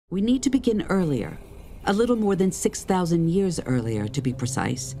We need to begin earlier, a little more than 6,000 years earlier to be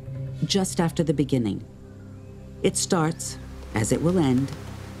precise, just after the beginning. It starts, as it will end,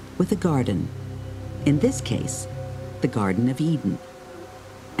 with a garden. In this case, the Garden of Eden,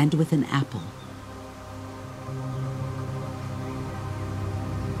 and with an apple.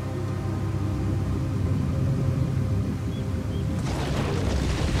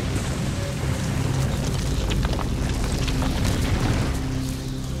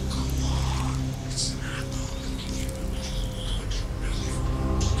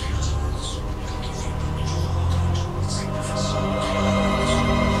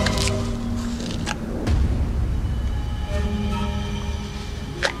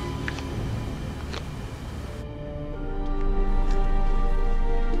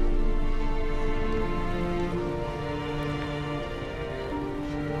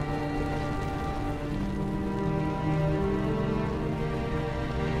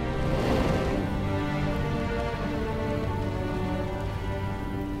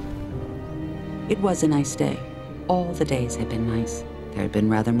 It was a nice day. All the days had been nice. There had been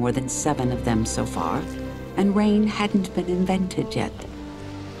rather more than 7 of them so far, and rain hadn't been invented yet.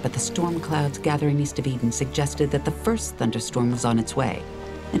 But the storm clouds gathering east of Eden suggested that the first thunderstorm was on its way,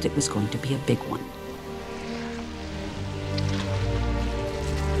 and it was going to be a big one.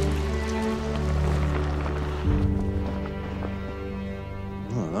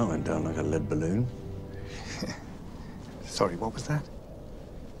 Oh, that went down like a lead balloon. Sorry, what was that?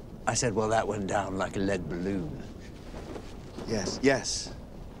 I said, well, that went down like a lead balloon. Yes,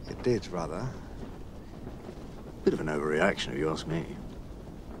 it did, rather. Bit of an overreaction, if you ask me.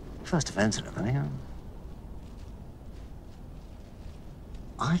 First offense and everything.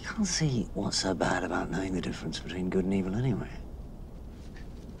 I can't see what's so bad about knowing the difference between good and evil anyway.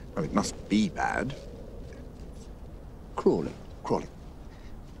 Well, it must be bad. Crowley.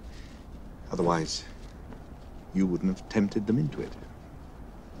 Otherwise, you wouldn't have tempted them into it.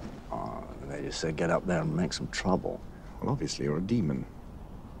 Oh, they just said get up there and make some trouble. Well, obviously, you're a demon.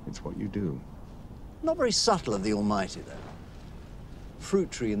 It's what you do. Not very subtle of the Almighty, though. Fruit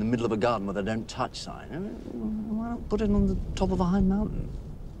tree in the middle of a garden with a don't touch sign. I mean, why not put it on the top of a high mountain?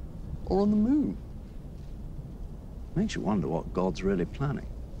 Or on the moon? Makes you wonder what God's really planning.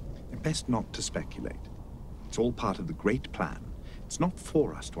 Best not to speculate. It's all part of the great plan. It's not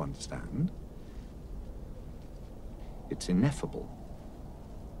for us to understand. It's ineffable.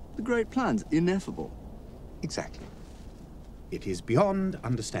 The great plan's ineffable. Exactly. It is beyond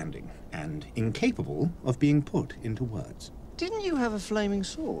understanding and incapable of being put into words. Didn't you have a flaming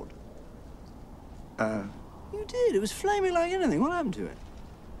sword? You did. It was flaming like anything. What happened to it?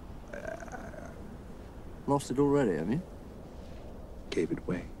 Lost it already, have you? Gave it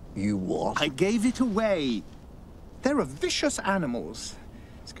away. You what? I gave it away. There are vicious animals.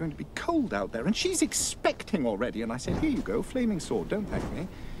 It's going to be cold out there, and she's expecting already. And I said, here you go, flaming sword. Don't thank me.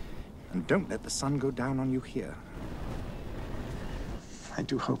 And don't let the sun go down on you here. I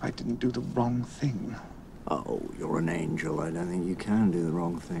do hope I didn't do the wrong thing. Oh, you're an angel. I don't think you can do the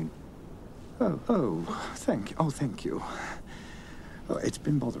wrong thing. Thank you. Oh, it's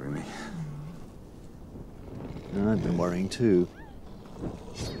been bothering me. I've been worrying too.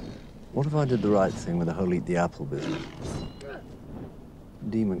 What if I did the right thing with the whole eat the apple business? A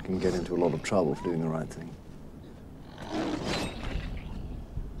demon can get into a lot of trouble for doing the right thing.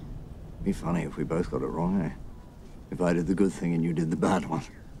 Be funny if we both got it wrong, eh? If I did the good thing and you did the bad one.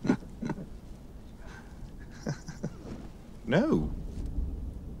 No.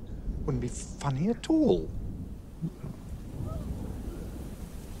 Wouldn't be funny at all.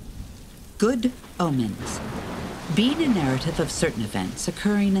 Good Omens. Being a narrative of certain events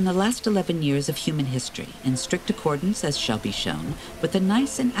occurring in the last 11 years of human history, in strict accordance, as shall be shown, with the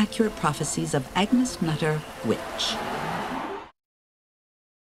nice and accurate prophecies of Agnes Nutter, Witch.